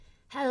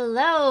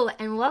Hello,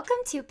 and welcome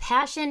to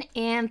Passion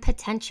and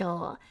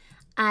Potential.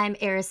 I'm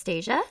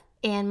Anastasia,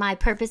 and my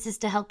purpose is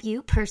to help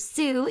you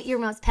pursue your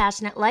most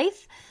passionate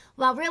life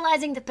while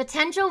realizing the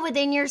potential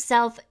within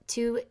yourself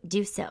to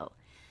do so.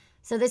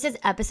 So this is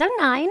episode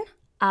 9,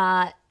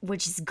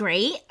 which is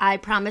great. I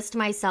promised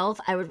myself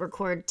I would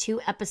record 2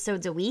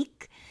 episodes a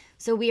week,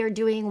 so we are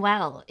doing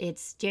well.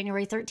 It's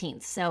January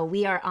 13th, so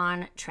we are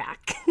on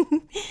track.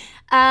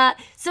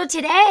 So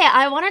today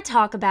I want to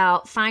talk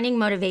about finding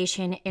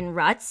motivation in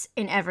ruts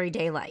in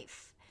everyday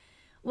life.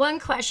 One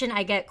question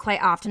I get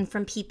quite often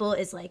from people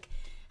is like,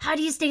 how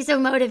do you stay so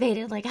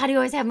motivated? Like, how do you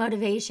always have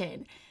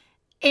motivation?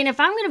 And if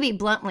I'm going to be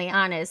bluntly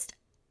honest,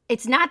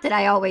 it's not that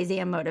I always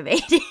am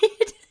motivated.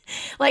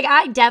 Like,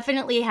 I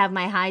definitely have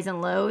my highs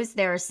and lows.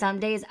 There are some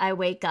days I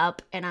wake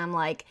up and I'm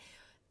like,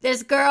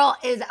 this girl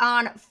is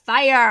on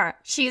fire.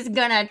 She's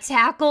gonna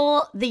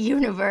tackle the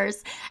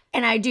universe.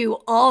 And I do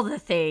all the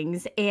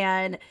things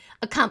and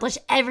accomplish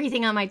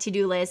everything on my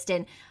to-do list.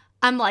 And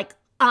I'm like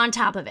on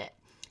top of it.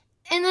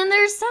 And then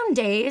there's some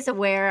days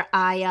where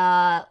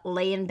I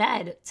lay in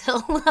bed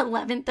till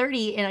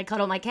 11:30 and I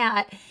cuddle my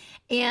cat.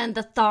 And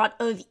the thought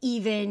of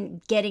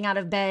even getting out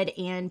of bed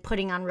and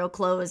putting on real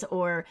clothes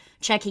or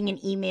checking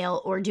an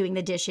email or doing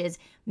the dishes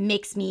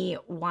makes me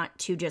want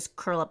to just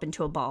curl up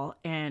into a ball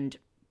and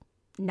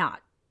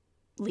not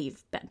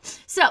leave bed.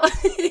 So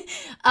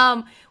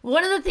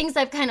one of the things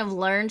I've kind of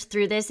learned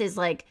through this is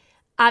like,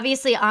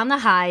 obviously on the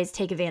highs,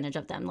 take advantage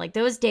of them. Like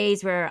those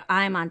days where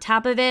I'm on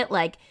top of it,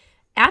 like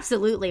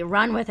absolutely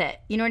run with it.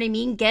 You know what I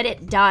mean? Get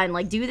it done.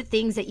 Like do the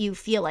things that you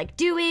feel like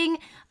doing.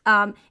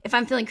 If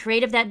I'm feeling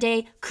creative that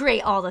day,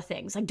 create all the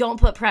things. Like don't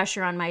put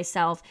pressure on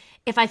myself.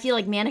 If I feel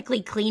like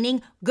manically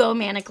cleaning, go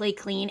manically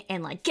clean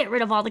and like get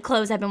rid of all the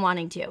clothes I've been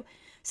wanting to.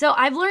 So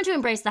I've learned to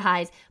embrace the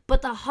highs,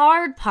 but the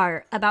hard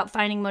part about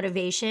finding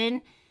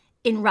motivation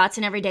in ruts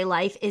in everyday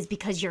life is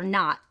because you're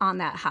not on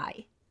that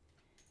high.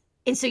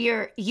 And so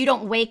you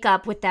don't wake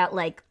up with that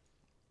like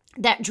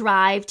that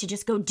drive to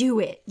just go do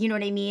it. You know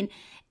what I mean?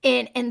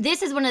 And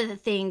this is one of the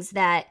things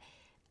that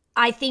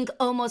I think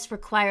almost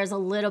requires a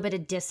little bit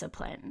of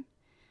discipline.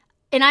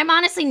 And I'm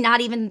honestly not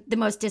even the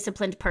most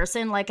disciplined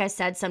person. Like I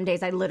said, some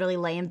days I literally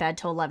lay in bed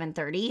till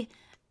 11:30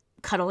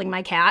 cuddling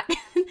my cat.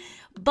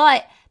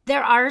 But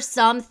there are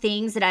some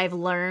things that I've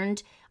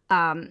learned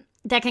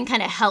that can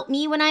kind of help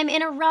me when I'm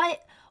in a rut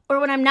or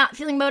when I'm not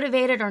feeling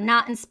motivated or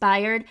not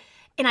inspired.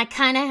 And I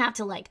kind of have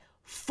to like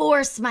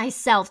force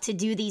myself to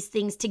do these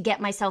things to get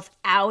myself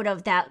out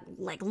of that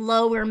like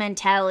lower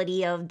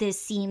mentality of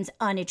this seems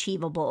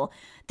unachievable.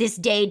 This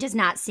day does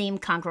not seem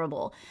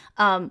conquerable.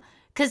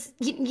 Because,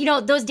 you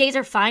know, those days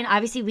are fine.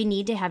 Obviously, we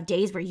need to have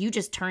days where you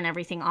just turn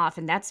everything off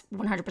and that's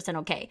 100%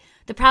 okay.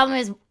 The problem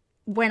is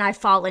when I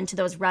fall into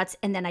those ruts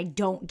and then I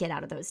don't get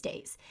out of those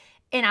days.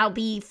 And I'll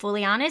be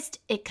fully honest,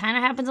 it kind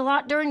of happens a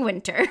lot during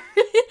winter.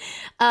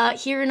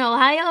 Here in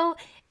Ohio,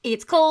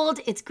 it's cold,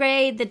 it's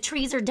gray, the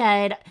trees are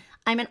dead.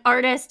 I'm an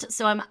artist,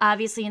 so I'm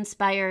obviously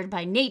inspired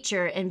by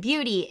nature and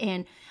beauty.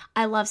 And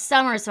I love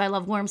summer, so I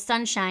love warm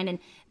sunshine. And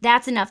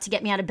that's enough to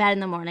get me out of bed in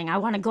the morning. I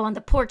want to go on the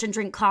porch and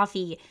drink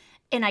coffee.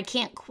 And I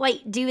can't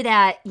quite do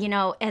that, you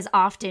know, as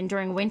often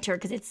during winter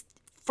because it's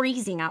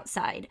freezing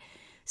outside.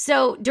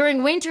 So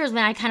during winter is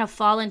when I kind of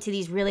fall into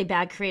these really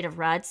bad creative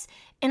ruts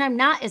and I'm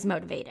not as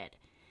motivated.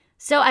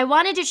 So I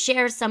wanted to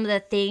share some of the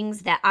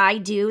things that I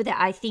do that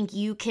I think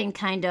you can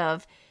kind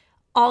of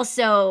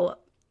also,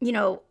 you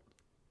know,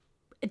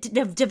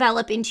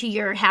 develop into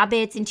your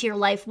habits, into your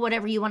life,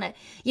 whatever you want to,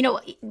 you know,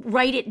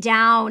 write it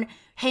down,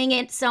 hang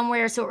it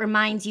somewhere so it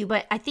reminds you.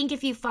 But I think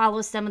if you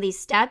follow some of these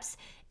steps,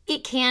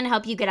 it can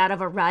help you get out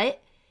of a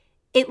rut,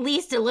 at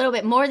least a little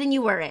bit more than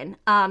you were in.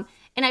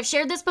 And I've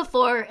shared this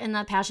before in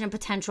the Passion and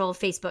Potential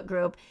Facebook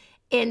group.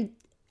 And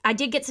I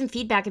did get some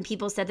feedback and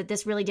people said that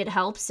this really did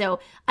help. So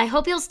I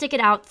hope you'll stick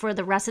it out for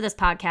the rest of this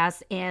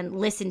podcast and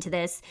listen to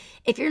this.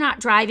 If you're not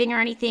driving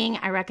or anything,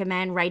 I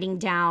recommend writing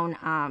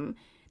down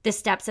the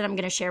steps that I'm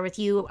going to share with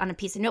you on a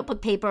piece of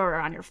notebook paper or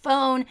on your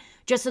phone,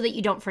 just so that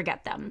you don't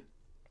forget them.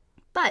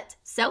 But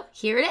so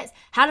here it is.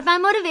 How to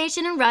find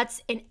motivation in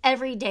ruts in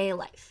everyday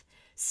life.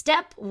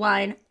 Step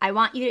 1, I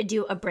want you to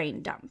do a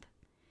brain dump.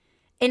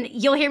 And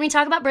you'll hear me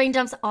talk about brain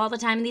dumps all the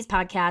time in these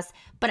podcasts,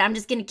 but I'm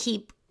just going to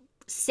keep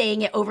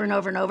saying it over and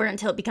over and over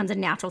until it becomes a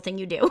natural thing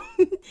you do.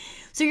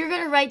 So you're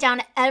going to write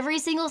down every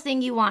single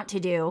thing you want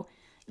to do,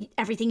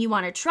 everything you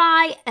want to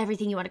try,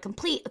 everything you want to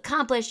complete,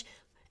 accomplish,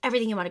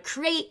 everything you want to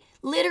create,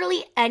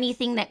 literally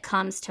anything that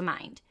comes to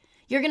mind.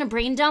 You're going to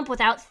brain dump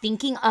without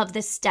thinking of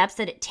the steps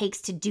that it takes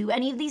to do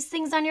any of these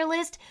things on your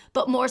list,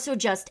 but more so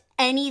just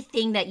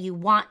anything that you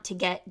want to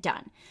get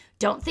done.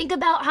 Don't think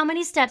about how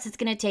many steps it's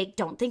going to take.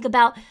 Don't think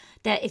about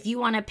that if you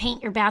want to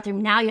paint your bathroom,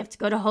 now you have to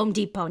go to Home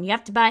Depot and you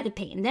have to buy the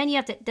paint and then you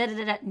have to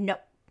da-da-da-da.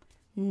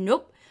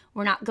 Nope.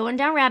 We're not going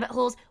down rabbit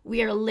holes.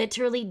 We are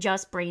literally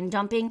just brain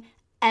dumping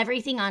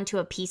everything onto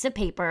a piece of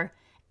paper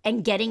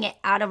and getting it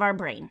out of our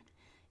brain.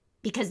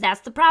 Because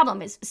that's the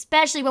problem, is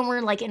especially when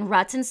we're like in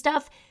ruts and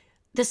stuff,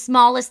 the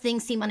smallest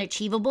things seem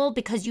unachievable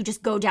because you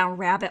just go down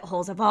rabbit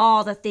holes of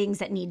all the things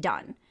that need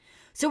done.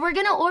 So we're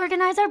going to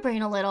organize our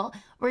brain a little.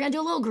 We're going to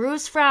do a little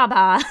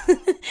Grußfrage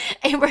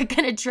and we're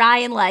going to try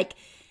and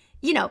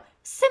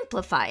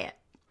simplify it.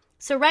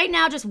 So right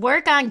now, just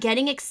work on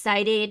getting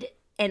excited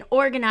and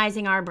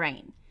organizing our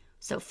brain.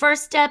 So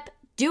first step,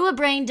 do a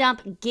brain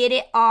dump, get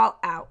it all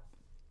out.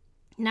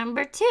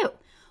 Number 2,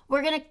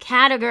 we're going to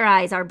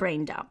categorize our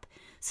brain dump.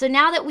 So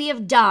now that we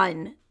have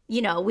done,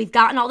 we've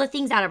gotten all the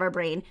things out of our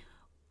brain,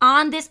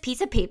 on this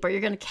piece of paper,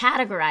 you're going to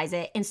categorize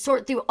it and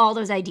sort through all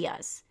those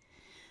ideas.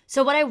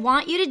 So what I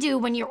want you to do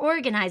when you're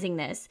organizing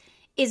this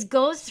is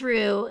go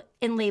through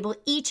and label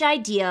each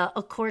idea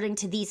according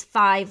to these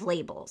 5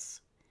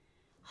 labels.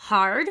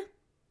 Hard,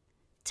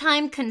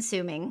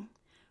 time-consuming,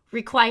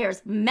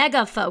 requires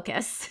mega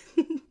focus.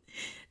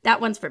 That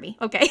one's for me,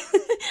 okay?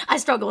 I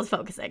struggle with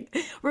focusing.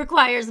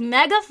 Requires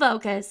mega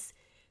focus,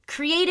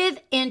 creative,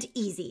 and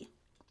easy.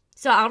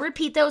 So I'll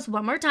repeat those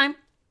one more time.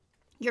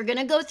 You're going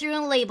to go through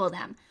and label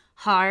them.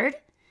 Hard,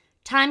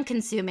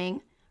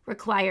 time-consuming,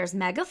 requires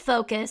mega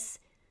focus,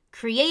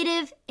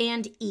 creative,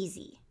 and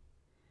easy.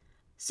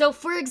 So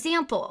for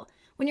example,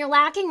 when you're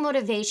lacking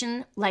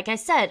motivation, like I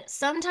said,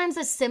 sometimes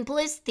the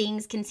simplest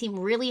things can seem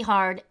really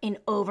hard and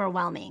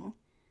overwhelming.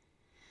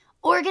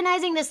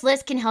 Organizing this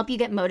list can help you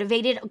get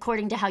motivated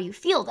according to how you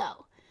feel,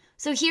 though.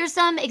 So here's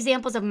some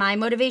examples of my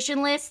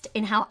motivation list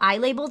and how I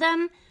label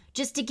them,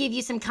 just to give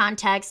you some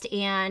context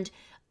and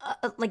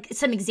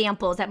some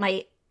examples that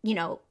might,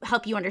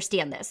 help you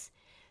understand this.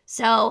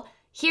 So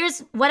here's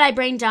what I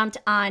brain dumped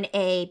on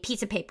a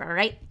piece of paper,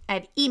 right? I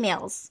have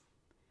emails,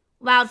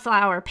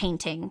 wildflower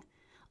painting,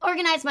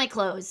 organize my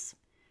clothes,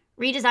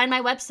 redesign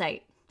my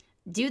website,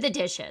 do the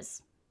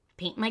dishes,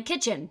 paint my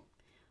kitchen,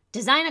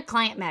 design a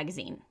client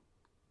magazine.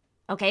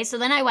 Okay, so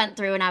then I went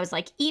through and I was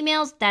like,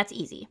 emails, that's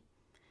easy.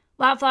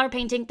 Wildflower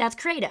painting, that's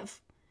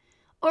creative.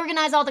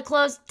 Organize all the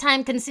clothes,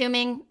 time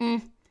consuming.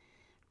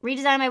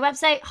 Redesign my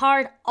website,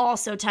 hard,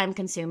 also time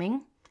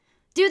consuming.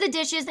 Do the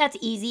dishes, that's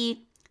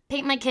easy.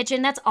 Paint my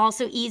kitchen, that's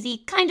also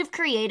easy. Kind of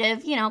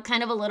creative,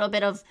 kind of a little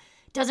bit of,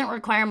 doesn't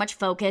require much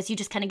focus. You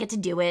just kind of get to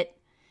do it.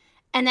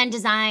 And then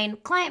design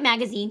client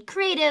magazine,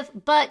 creative,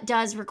 but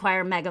does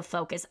require mega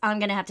focus. I'm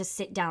going to have to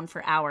sit down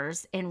for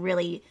hours and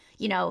really,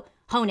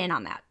 hone in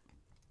on that.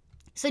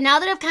 So now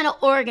that I've kind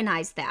of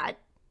organized that,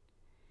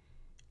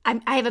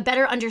 I have a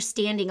better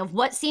understanding of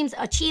what seems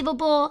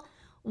achievable,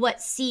 what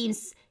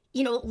seems,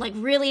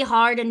 really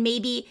hard, and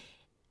maybe,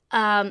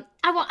 I'm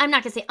not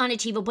going to say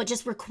unachievable, but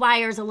just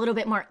requires a little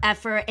bit more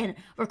effort and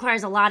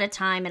requires a lot of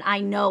time. And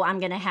I know I'm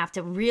going to have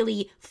to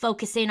really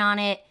focus in on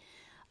it.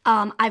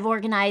 I've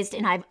organized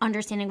and I've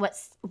understanding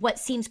what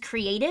seems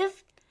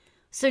creative.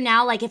 So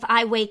now, if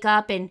I wake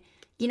up and,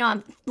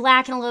 I'm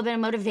lacking a little bit of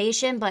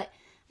motivation, but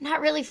I'm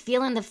not really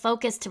feeling the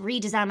focus to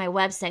redesign my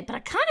website, but I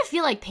kind of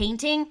feel like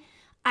painting,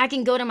 I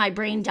can go to my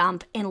brain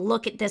dump and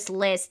look at this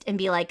list and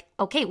be like,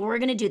 okay, we're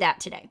going to do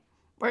that today.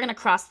 We're going to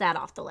cross that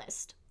off the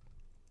list.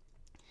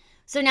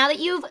 So now that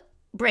you've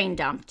brain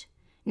dumped,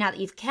 now that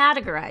you've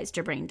categorized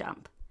your brain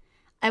dump,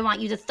 I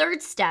want you, the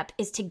third step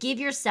is to give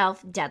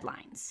yourself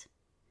deadlines.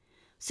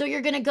 So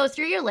you're going to go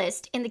through your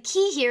list, and the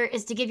key here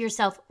is to give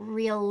yourself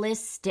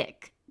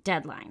realistic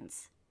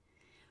deadlines.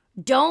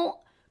 Don't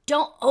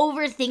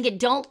overthink it.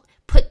 Don't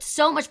put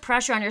so much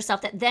pressure on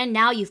yourself that then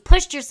now you've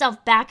pushed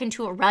yourself back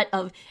into a rut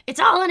of, it's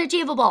all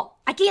unachievable.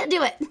 I can't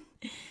do it.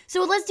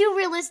 So let's do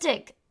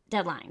realistic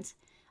deadlines.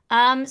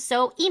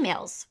 So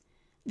emails.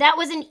 That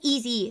was an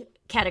easy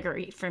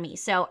category for me.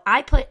 So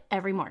I put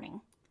every morning.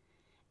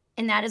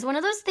 And that is one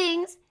of those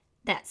things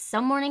that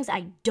some mornings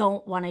I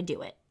don't want to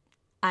do it.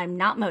 I'm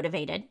not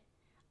motivated.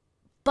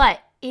 But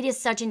it is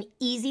such an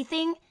easy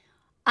thing.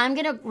 I'm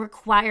going to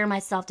require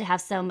myself to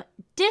have some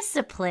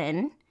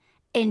discipline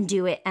and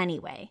do it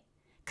anyway.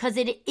 Because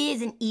it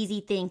is an easy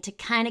thing to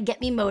kind of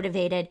get me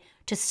motivated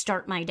to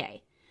start my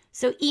day.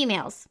 So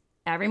emails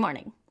every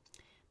morning.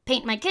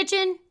 Paint my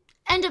kitchen,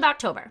 end of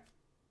October.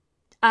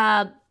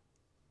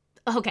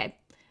 Okay.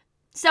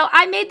 So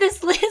I made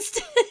this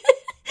list.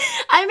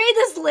 I made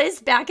this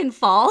list back in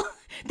fall,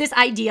 this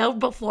idea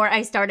before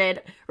I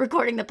started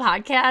recording the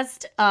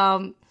podcast.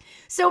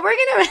 So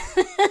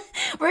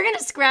we're gonna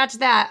scratch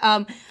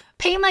that.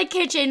 Paint my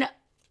kitchen,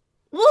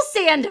 we'll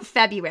say end of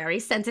February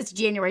since it's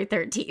January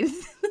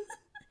 13th.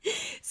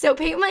 So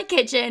paint my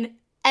kitchen,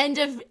 end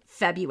of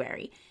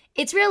February.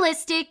 It's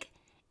realistic.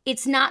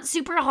 It's not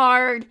super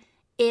hard.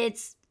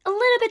 It's a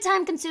little bit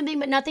time consuming,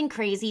 but nothing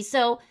crazy.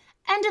 So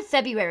end of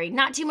February,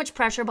 not too much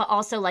pressure, but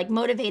also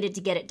motivated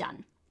to get it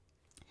done.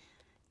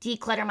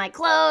 Declutter my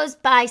clothes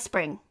by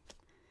spring.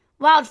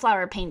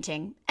 Wildflower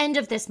painting, end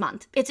of this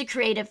month. It's a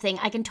creative thing.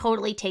 I can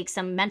totally take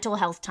some mental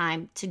health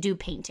time to do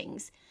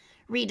paintings.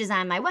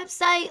 Redesign my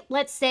website,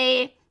 let's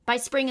say by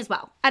spring as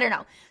well. I don't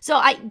know. So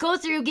I go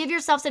through, give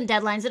yourself some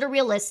deadlines that are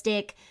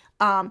realistic,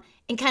 and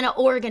kind of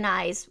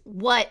organize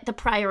what the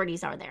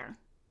priorities are there.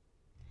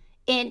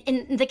 And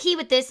the key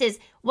with this is,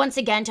 once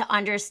again, to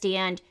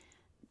understand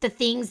the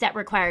things that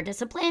require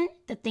discipline,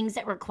 the things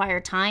that require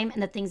time,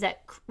 and the things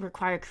that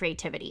require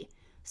creativity.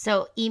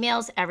 So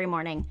emails every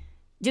morning.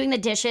 Doing the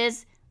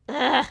dishes,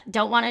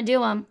 don't want to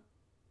do them.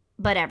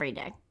 but every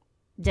day.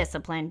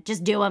 Discipline.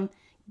 Just do them.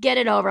 Get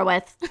it over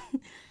with.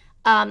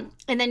 And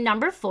then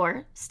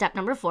step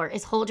number 4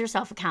 is hold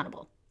yourself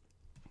accountable.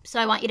 So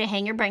I want you to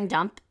hang your brain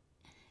dump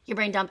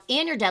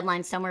and your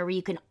deadline somewhere where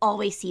you can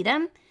always see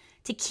them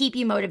to keep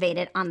you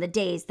motivated on the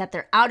days that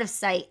they're out of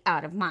sight,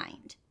 out of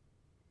mind.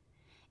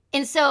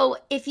 And so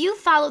if you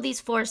follow these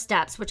 4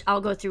 steps, which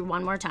I'll go through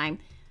one more time,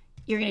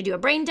 you're going to do a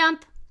brain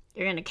dump,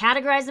 you're going to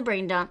categorize the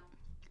brain dump,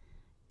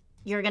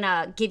 you're going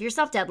to give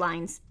yourself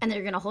deadlines, and then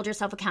you're going to hold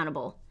yourself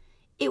accountable.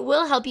 It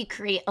will help you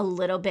create a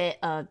little bit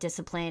of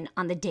discipline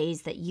on the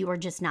days that you are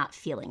just not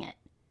feeling it.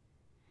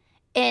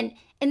 And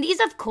these,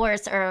 of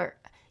course, are,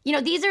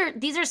 these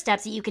are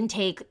steps that you can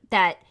take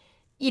that,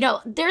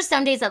 there's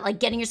some days that like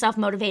getting yourself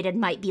motivated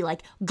might be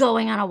like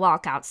going on a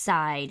walk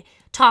outside,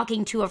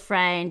 talking to a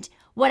friend,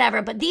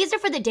 whatever. But these are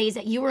for the days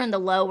that you were in the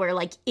low where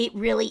like it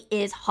really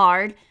is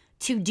hard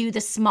to do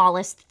the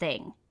smallest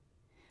thing.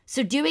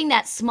 So doing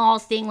that small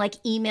thing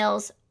like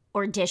emails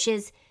or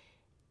dishes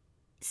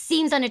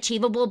seems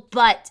unachievable,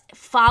 but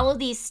follow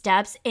these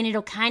steps and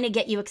it'll kind of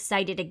get you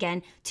excited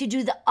again to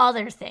do the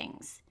other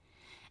things.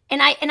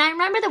 And I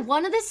remember that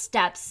one of the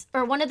steps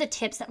or one of the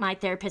tips that my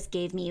therapist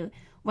gave me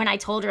when I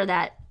told her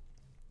that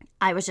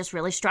I was just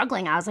really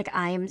struggling. I was like,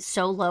 I am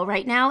so low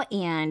right now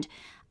and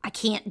I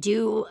can't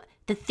do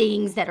the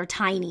things that are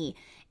tiny.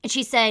 And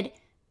she said,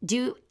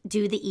 do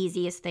the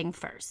easiest thing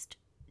first.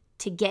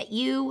 To get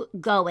you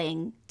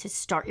going, to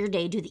start your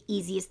day, do the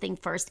easiest thing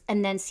first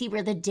and then see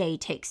where the day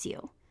takes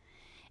you.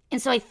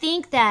 And so I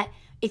think that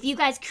if you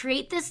guys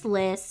create this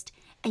list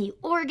and you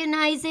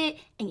organize it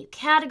and you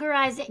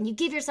categorize it and you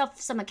give yourself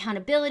some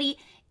accountability,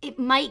 it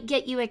might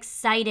get you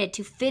excited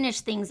to finish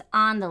things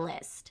on the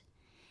list.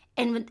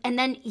 And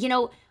then,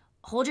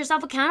 hold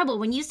yourself accountable.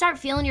 When you start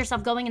feeling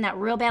yourself going in that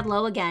real bad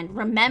low again,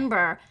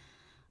 remember,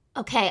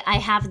 okay, I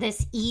have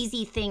this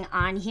easy thing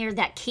on here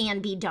that can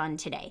be done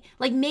today.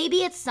 Like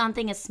maybe it's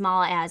something as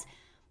small as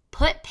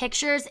put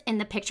pictures in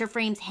the picture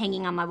frames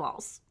hanging on my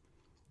walls.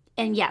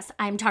 And yes,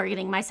 I'm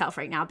targeting myself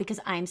right now because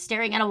I'm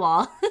staring at a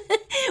wall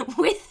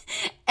with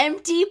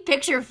empty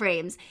picture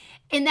frames.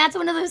 And that's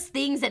one of those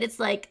things that it's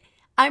like,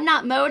 I'm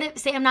not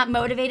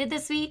motivated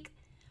this week,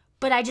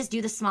 but I just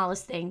do the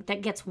smallest thing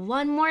that gets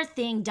one more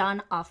thing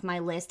done off my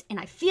list. And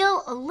I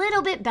feel a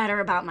little bit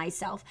better about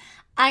myself.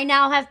 I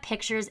now have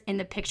pictures in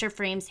the picture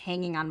frames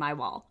hanging on my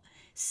wall.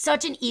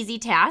 Such an easy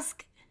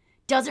task.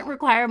 Doesn't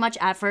require much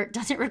effort,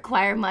 doesn't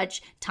require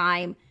much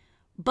time,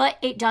 but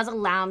it does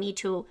allow me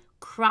to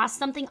cross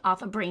something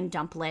off a brain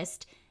dump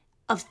list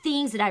of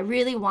things that I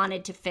really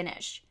wanted to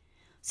finish.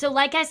 So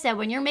like I said,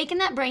 when you're making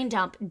that brain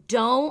dump,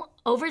 don't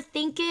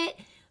overthink it.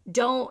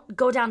 Don't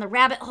go down the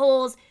rabbit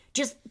holes.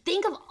 Just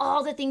think of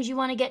all the things you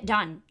want to get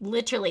done.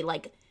 Literally,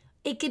 like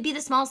it could be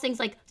the smallest things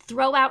like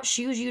throw out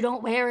shoes you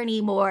don't wear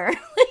anymore.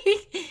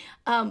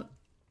 I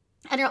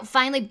don't know,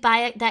 finally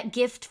buy that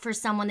gift for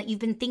someone that you've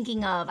been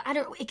thinking of.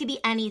 It could be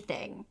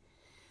anything.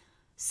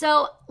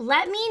 So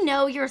let me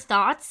know your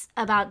thoughts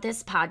about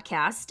this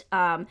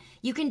podcast.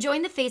 You can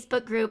join the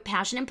Facebook group,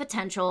 Passion and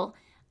Potential.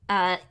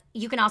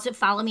 You can also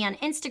follow me on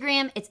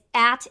Instagram. It's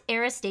at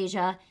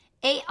Arastasia,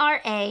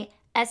 Arastasia.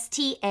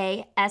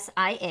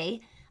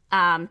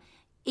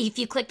 If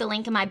you click the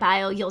link in my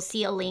bio, you'll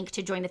see a link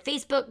to join the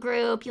Facebook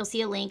group. You'll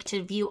see a link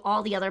to view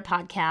all the other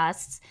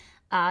podcasts.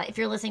 If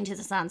you're listening to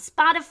this on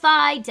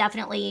Spotify,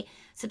 definitely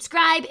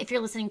subscribe. If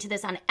you're listening to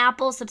this on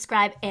Apple,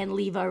 subscribe and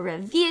leave a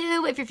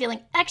review if you're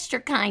feeling extra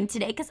kind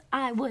today, because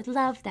I would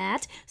love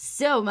that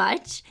so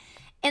much.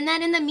 And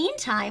then in the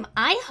meantime,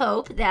 I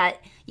hope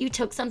that you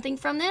took something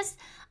from this.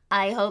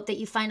 I hope that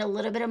you find a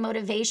little bit of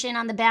motivation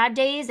on the bad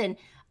days and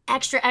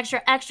extra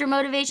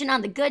motivation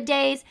on the good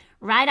days.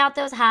 Ride out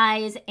those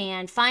highs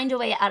and find a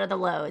way out of the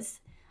lows.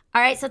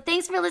 All right, so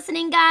thanks for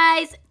listening,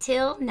 guys.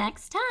 Till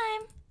next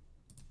time.